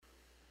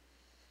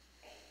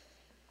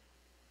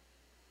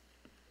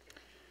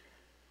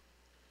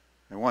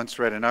I once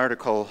read an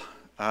article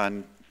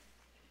on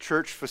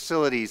church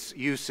facilities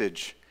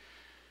usage,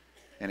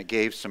 and it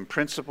gave some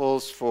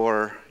principles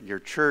for your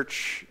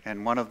church,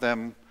 and one of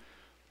them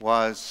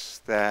was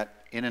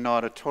that in an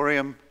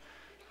auditorium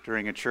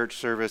during a church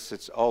service,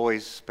 it's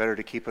always better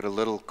to keep it a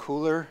little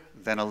cooler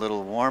than a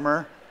little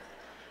warmer.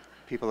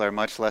 People are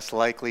much less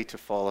likely to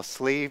fall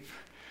asleep.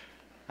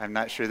 I'm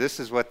not sure this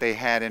is what they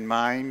had in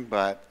mind,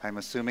 but I'm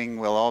assuming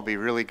we'll all be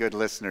really good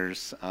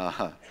listeners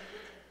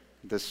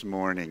this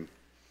morning.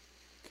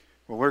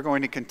 Well, we're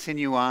going to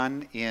continue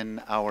on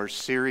in our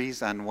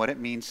series on what it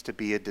means to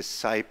be a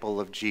disciple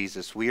of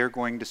Jesus. We are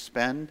going to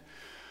spend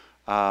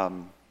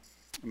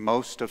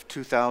most of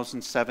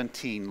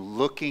 2017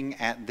 looking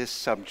at this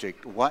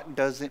subject. What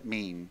does it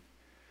mean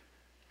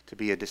to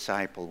be a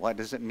disciple? What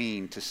does it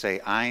mean to say,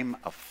 I'm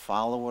a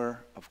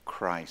follower of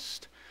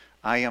Christ?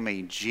 I am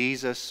a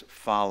Jesus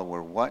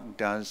follower. What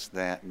does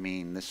that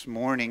mean? This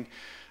morning,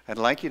 I'd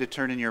like you to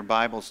turn in your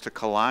Bibles to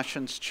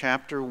Colossians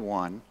chapter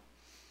 1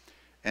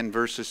 and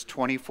verses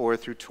 24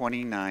 through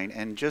 29.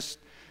 And just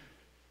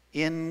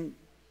in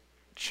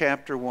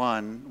chapter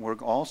 1, we're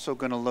also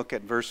going to look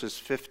at verses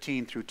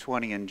 15 through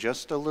 20 in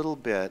just a little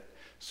bit.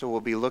 So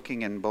we'll be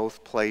looking in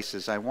both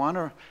places. I want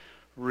to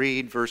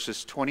read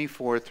verses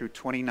 24 through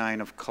 29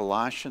 of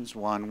Colossians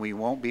 1. We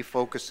won't be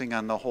focusing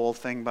on the whole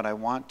thing, but I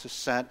want to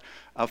set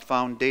a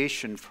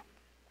foundation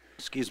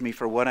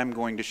for what I'm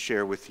going to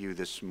share with you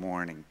this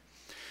morning.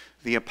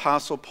 The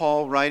Apostle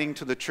Paul, writing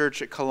to the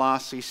church at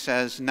Colossae,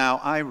 says,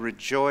 "Now I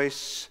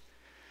rejoice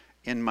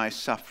in my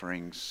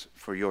sufferings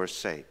for your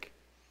sake.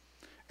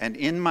 And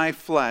in my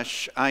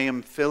flesh I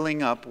am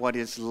filling up what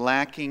is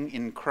lacking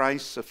in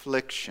Christ's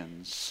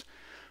afflictions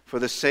for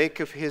the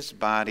sake of his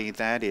body,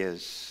 that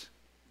is,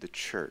 the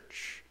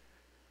church,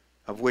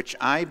 of which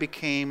I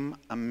became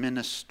a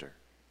minister,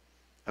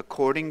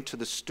 according to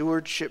the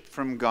stewardship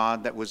from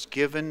God that was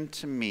given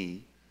to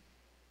me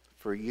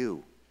for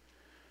you,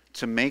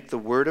 to make the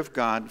word of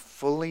God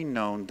fully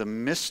known, the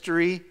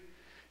mystery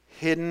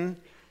hidden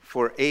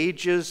for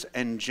ages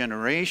and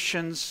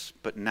generations,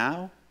 but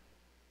now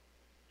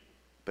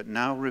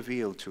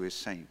revealed to his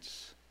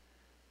saints.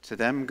 To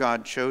them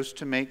God chose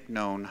to make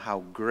known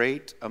how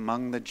great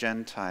among the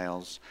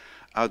Gentiles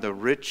are the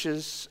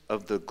riches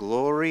of the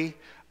glory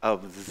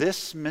of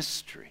this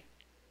mystery,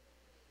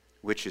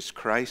 which is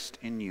Christ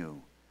in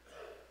you,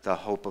 the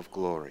hope of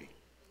glory.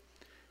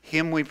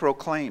 Him we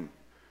proclaim,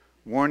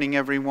 warning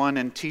everyone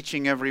and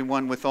teaching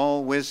everyone with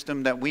all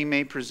wisdom, that we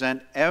may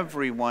present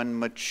everyone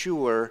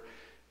mature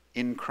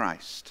in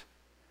Christ.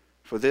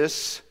 For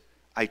this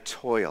I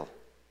toil,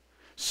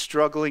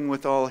 struggling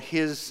with all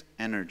his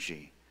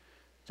energy,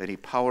 that he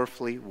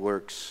powerfully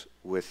works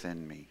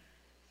within me."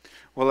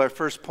 Well, our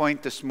first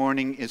point this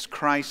morning is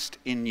Christ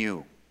in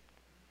you.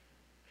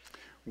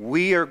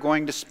 We are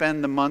going to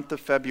spend the month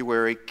of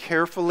February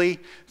carefully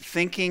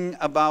thinking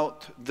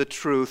about the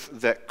truth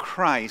that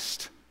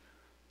Christ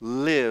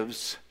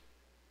lives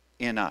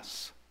in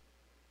us.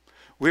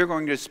 We're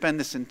going to spend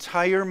this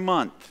entire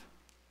month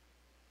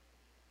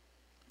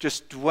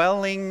just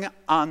dwelling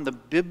on the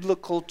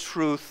biblical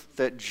truth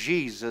that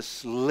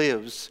Jesus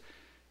lives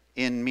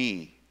in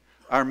me.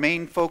 Our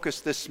main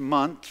focus this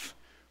month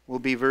will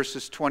be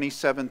verses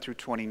 27 through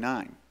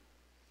 29.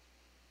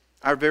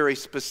 Our very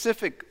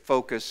specific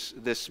focus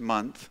this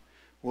month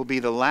will be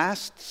the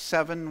last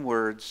 7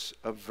 words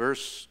of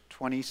verse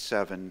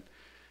 27,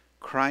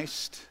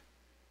 Christ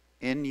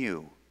in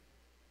you,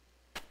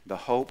 the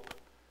hope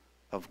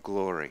of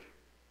glory.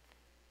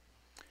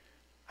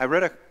 I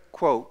read a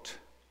quote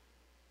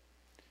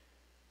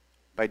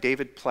by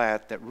David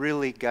Platt that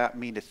really got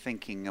me to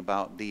thinking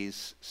about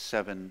these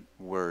 7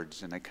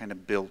 words, and I kind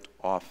of built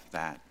off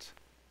that.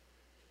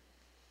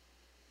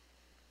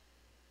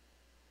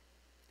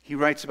 He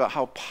writes about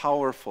how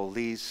powerful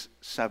these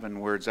 7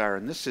 words are,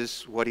 and this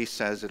is what he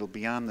says. It'll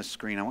be on the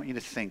screen. I want you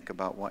to think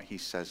about what he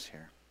says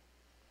here.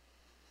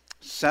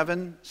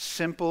 7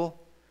 simple,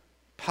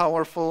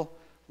 powerful,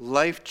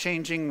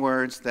 life-changing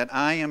words that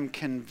I am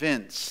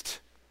convinced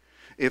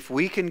if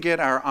we can get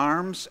our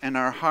arms and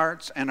our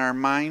hearts and our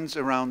minds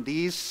around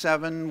these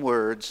 7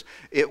 words,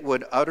 it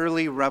would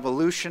utterly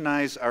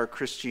revolutionize our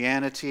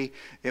Christianity.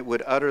 It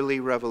would utterly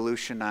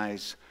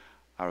revolutionize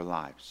our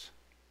lives.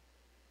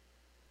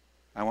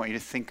 I want you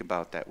to think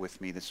about that with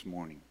me this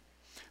morning.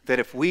 That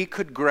if we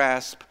could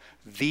grasp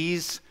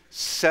these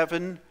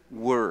 7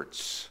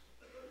 words,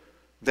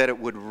 that it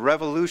would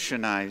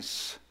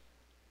revolutionize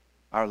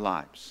our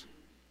lives.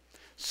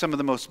 Some of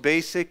the most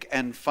basic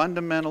and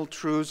fundamental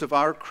truths of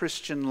our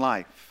Christian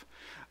life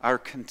are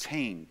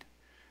contained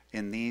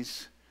in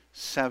these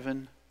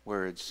 7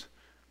 words,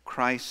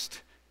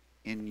 Christ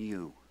in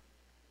you,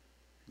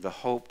 the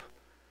hope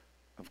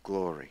of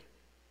glory.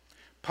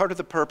 Part of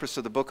the purpose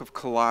of the book of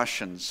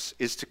Colossians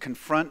is to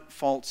confront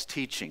false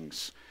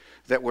teachings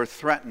that were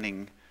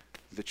threatening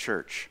the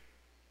church.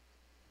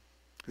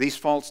 These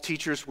false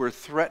teachers were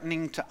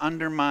threatening to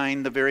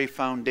undermine the very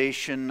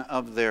foundation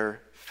of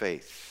their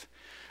faith.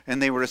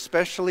 And they were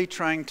especially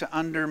trying to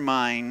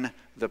undermine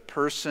the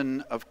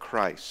person of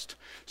Christ.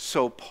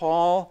 So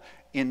Paul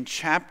in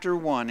chapter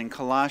 1, in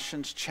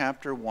Colossians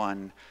chapter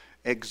 1,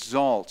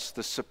 exalts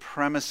the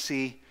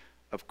supremacy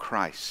of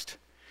Christ.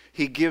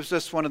 He gives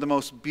us one of the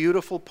most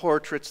beautiful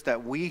portraits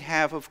that we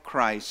have of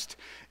Christ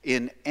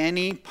in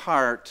any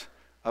part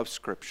of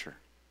Scripture.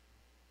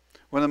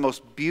 One of the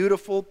most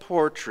beautiful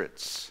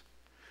portraits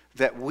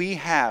that we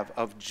have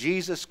of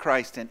Jesus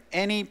Christ in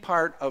any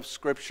part of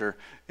Scripture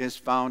is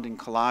found in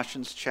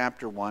Colossians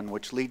chapter 1,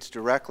 which leads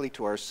directly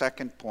to our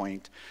second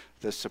point,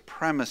 the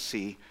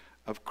supremacy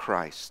of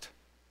Christ.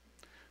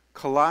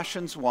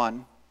 Colossians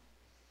 1,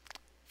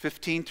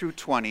 15 through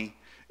 20,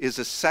 is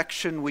a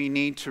section we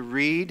need to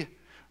read,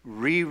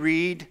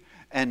 reread,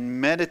 and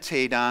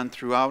meditate on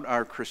throughout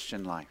our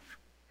Christian life.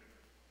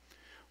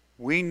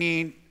 We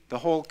need the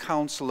whole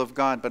counsel of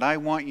God, but I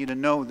want you to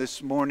know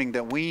this morning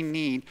that we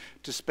need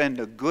to spend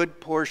a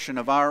good portion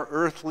of our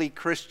earthly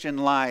Christian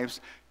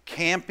lives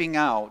camping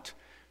out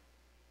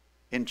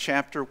in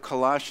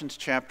Colossians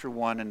chapter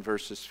 1 and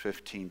verses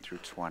 15 through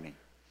 20.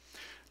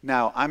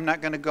 Now, I'm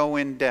not going to go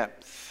in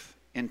depth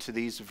into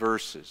these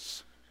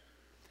verses,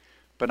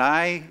 but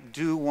I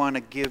do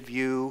want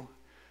to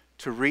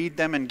read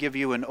them and give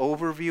you an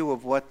overview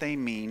of what they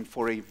mean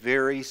for a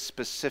very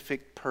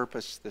specific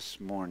purpose this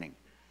morning.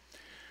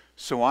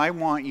 So I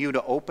want you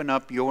to open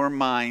up your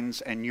minds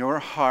and your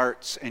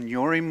hearts and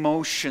your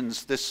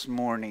emotions this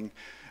morning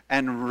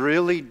and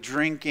really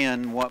drink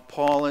in what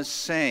Paul is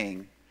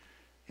saying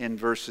in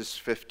verses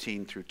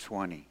 15 through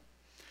 20.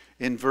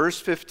 In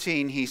verse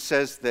 15, he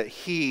says that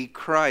he,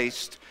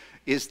 Christ,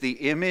 is the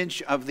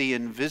image of the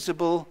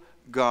invisible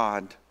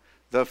God,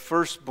 the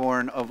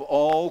firstborn of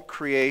all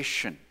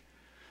creation.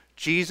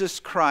 Jesus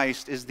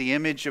Christ is the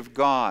image of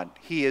God.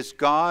 He is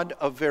God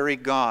of very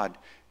God.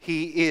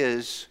 He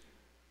is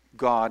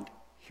God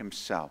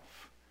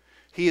himself.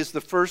 He is the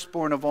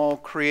firstborn of all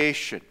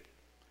creation.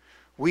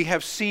 We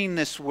have seen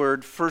this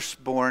word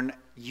firstborn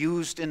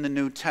used in the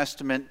New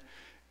Testament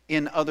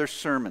in other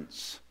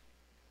sermons,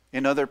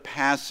 in other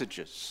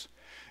passages.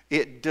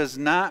 It does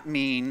not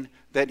mean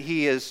that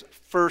he is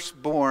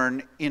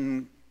firstborn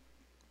in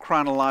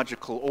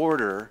chronological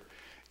order.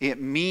 It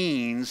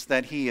means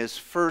that he is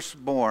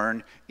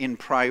firstborn in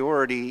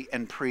priority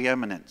and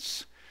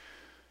preeminence.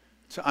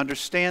 To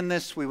understand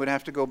this, we would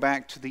have to go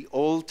back to the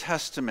Old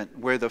Testament,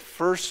 where the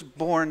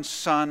firstborn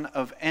son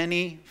of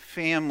any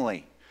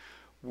family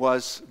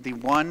was the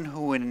one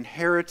who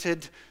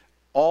inherited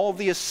all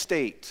the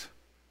estate.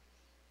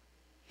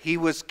 He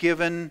was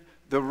given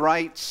the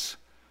rights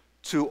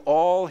to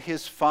all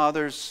his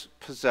father's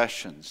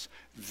possessions.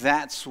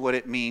 That's what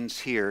it means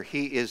here.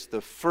 He is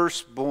the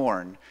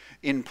firstborn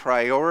in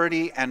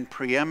priority and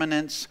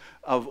preeminence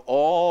of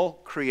all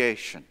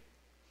creation.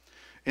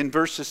 In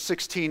verses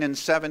 16 and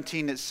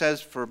 17 it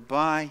says, "For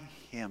by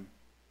him,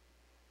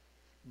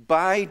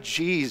 by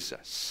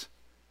Jesus,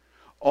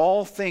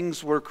 all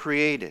things were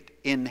created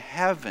in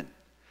heaven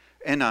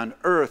and on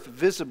earth,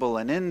 visible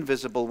and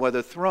invisible,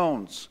 whether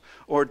thrones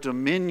or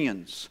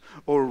dominions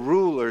or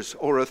rulers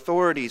or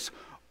authorities.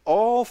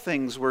 All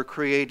things were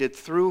created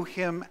through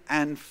him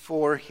and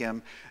for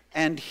him.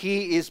 And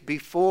he is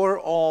before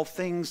all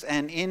things,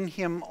 and in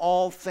him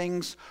all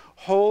things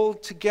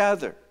hold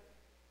together."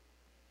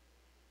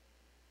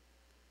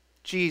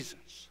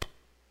 Jesus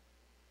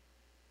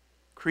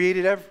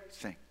created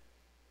everything,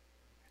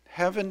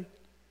 heaven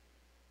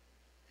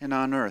and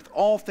on earth.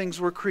 All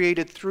things were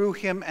created through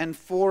him and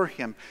for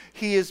him.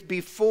 He is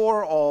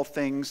before all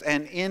things,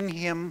 and in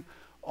him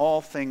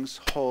all things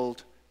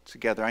hold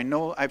together. I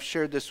know I've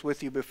shared this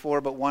with you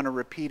before, but want to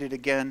repeat it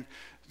again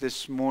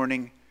this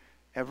morning.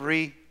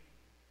 Every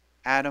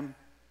atom,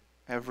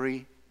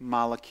 every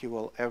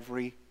molecule,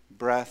 every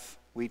breath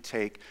we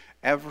take,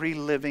 every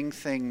living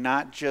thing,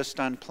 not just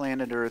on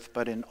planet Earth,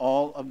 but in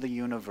all of the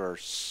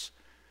universe,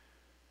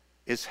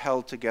 is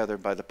held together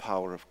by the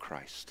power of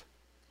Christ.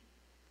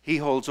 He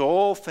holds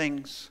all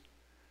things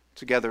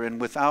together, and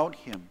without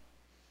him,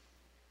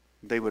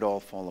 they would all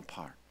fall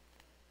apart.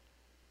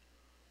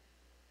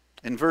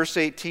 In verse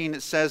 18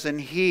 it says,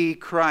 "And he,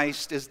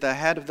 Christ, is the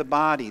head of the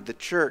body, the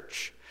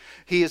church.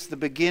 He is the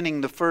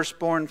beginning, the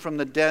firstborn from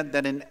the dead,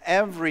 that in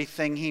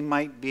everything he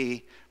might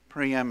be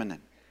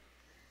preeminent."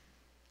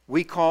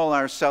 We call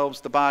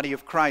ourselves the body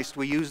of Christ.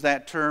 We use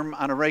that term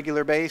on a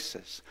regular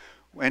basis.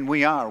 And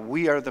we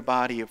are the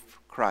body of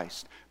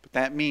Christ. But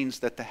that means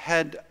that the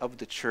head of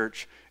the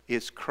church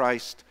is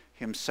Christ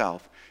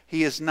himself.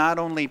 He is not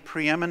only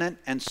preeminent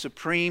and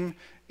supreme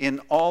in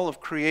all of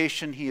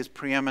creation, he is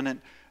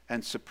preeminent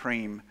and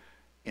supreme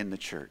in the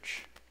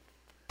church.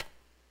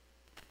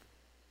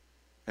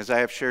 As I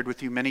have shared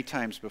with you many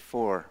times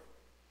before,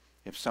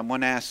 if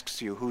someone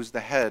asks you who's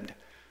the head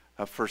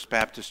of First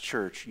Baptist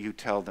Church, you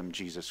tell them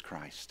Jesus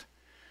Christ.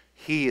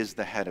 He is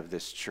the head of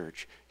this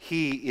church.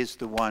 He is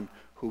the one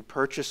who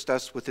purchased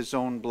us with his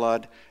own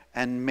blood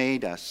and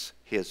made us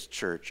his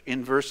church.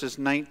 In verses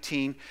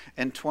 19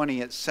 and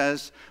 20 it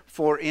says,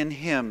 "For in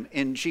him,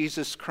 in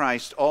Jesus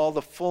Christ, all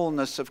the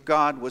fullness of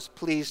God was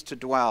pleased to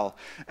dwell,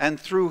 and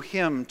through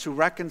him to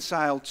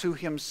reconcile to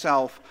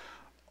himself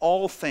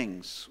all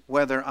things,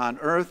 whether on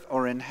earth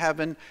or in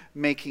heaven,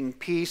 making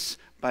peace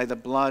by the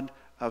blood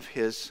of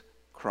his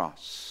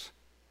cross.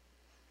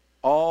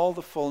 All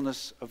the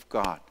fullness of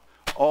God.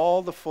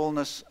 All the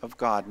fullness of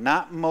God.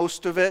 Not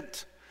most of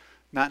it,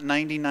 not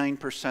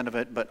 99% of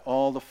it, but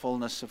all the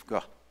fullness of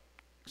God,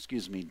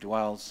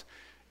 dwells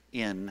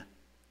in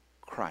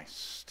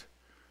Christ.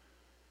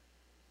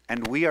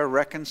 And we are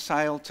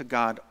reconciled to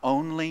God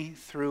only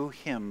through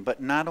him,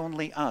 but not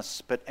only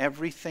us, but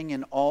everything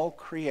in all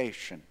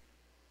creation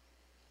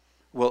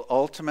will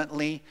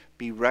ultimately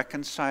be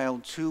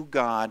reconciled to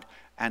God,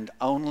 and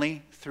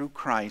only through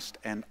Christ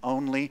and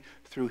only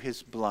through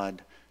his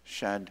blood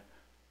shed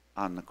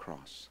on the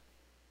cross.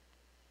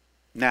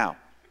 Now,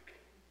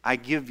 I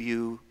give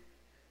you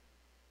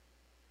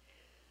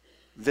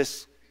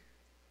this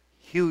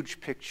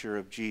huge picture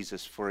of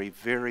Jesus for a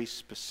very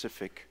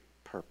specific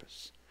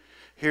purpose.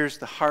 Here's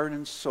the heart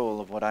and soul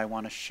of what I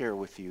want to share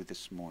with you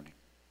this morning.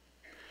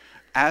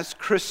 As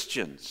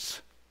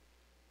Christians,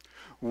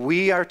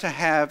 we are to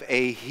have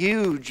a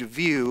huge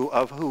view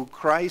of who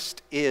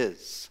Christ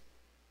is,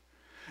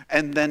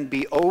 and then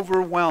be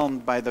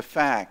overwhelmed by the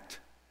fact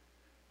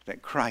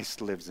that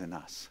Christ lives in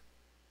us.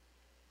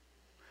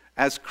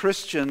 As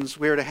Christians,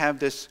 we are to have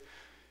this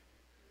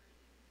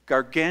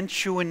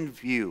gargantuan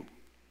view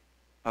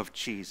of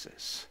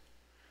Jesus.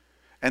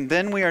 And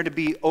then we are to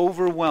be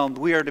overwhelmed.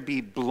 We are to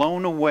be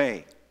blown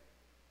away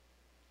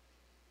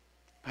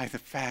by the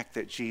fact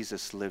that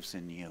Jesus lives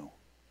in you.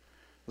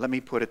 Let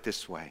me put it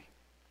this way.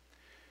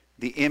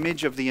 The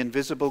image of the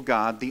invisible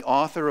God, the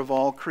author of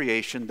all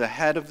creation, the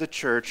head of the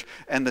church,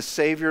 and the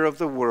Savior of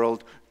the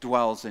world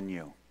dwells in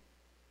you.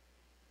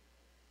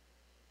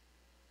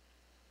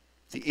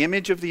 The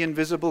image of the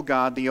invisible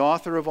God, the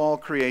author of all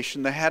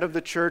creation, the head of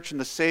the church, and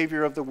the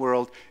Savior of the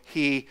world,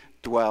 he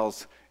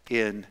dwells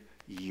in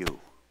you.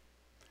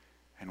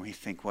 And we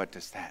think, what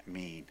does that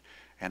mean?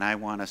 And I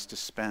want us to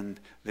spend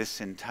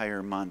this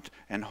entire month,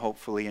 and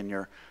hopefully in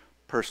your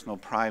personal,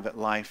 private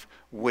life,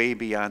 way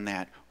beyond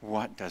that.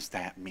 What does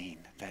that mean?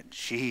 That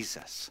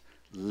Jesus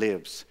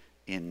lives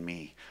in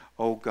me.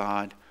 Oh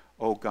God,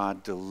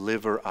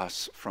 deliver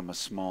us from a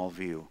small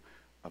view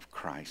of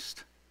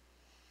Christ.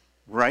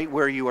 Right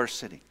where you are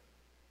sitting.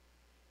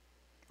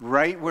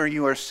 Right where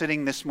you are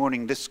sitting this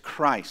morning, this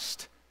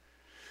Christ,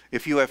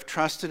 if you have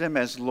trusted him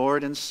as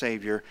Lord and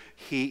Savior,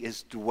 he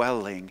is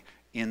dwelling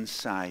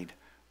inside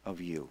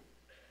of you.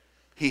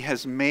 He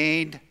has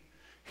made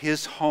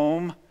his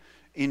home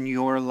in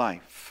your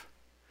life.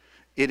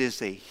 It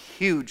is a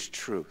huge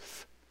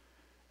truth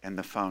and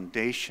the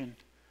foundation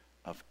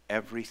of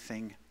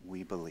everything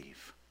we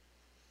believe.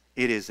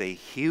 It is a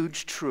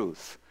huge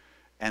truth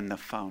and the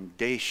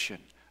foundation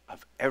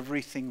of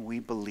everything we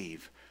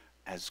believe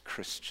as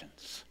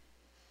Christians.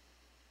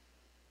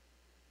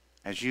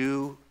 As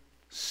you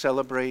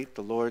celebrate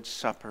the Lord's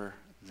Supper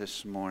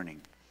this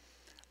morning,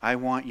 I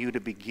want you to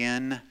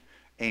begin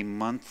a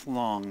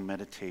month-long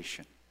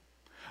meditation.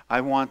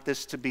 I want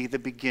this to be the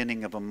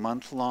beginning of a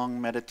month-long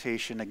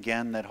meditation,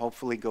 again, that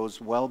hopefully goes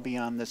well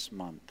beyond this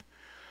month,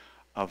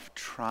 of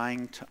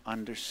trying to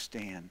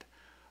understand,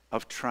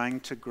 of trying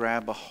to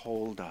grab a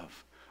hold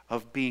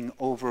of being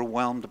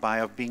overwhelmed by,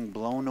 of being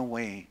blown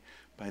away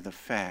by the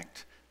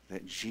fact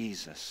that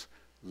Jesus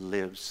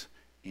lives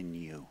in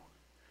you.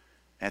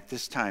 At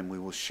this time, we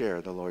will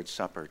share the Lord's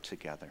Supper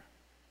together.